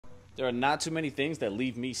There are not too many things that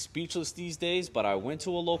leave me speechless these days, but I went to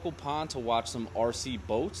a local pond to watch some RC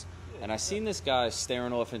boats, and I seen this guy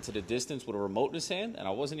staring off into the distance with a remote in his hand, and I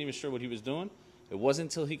wasn't even sure what he was doing. It wasn't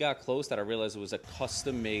until he got close that I realized it was a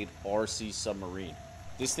custom-made RC Submarine.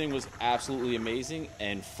 This thing was absolutely amazing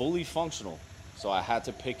and fully functional, so I had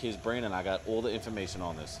to pick his brain, and I got all the information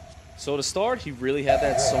on this. So to start, he really had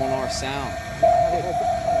that sonar sound.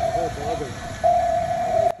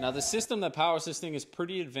 Now the system that powers this thing is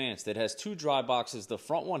pretty advanced. It has two dry boxes. The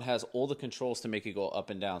front one has all the controls to make it go up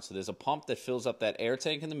and down. So there's a pump that fills up that air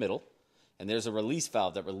tank in the middle, and there's a release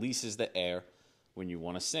valve that releases the air when you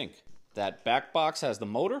want to sink. That back box has the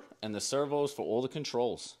motor and the servos for all the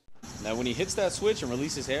controls. Now when he hits that switch and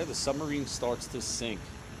releases air, the submarine starts to sink.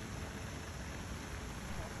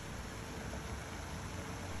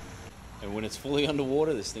 And when it's fully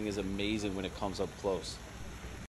underwater, this thing is amazing when it comes up close.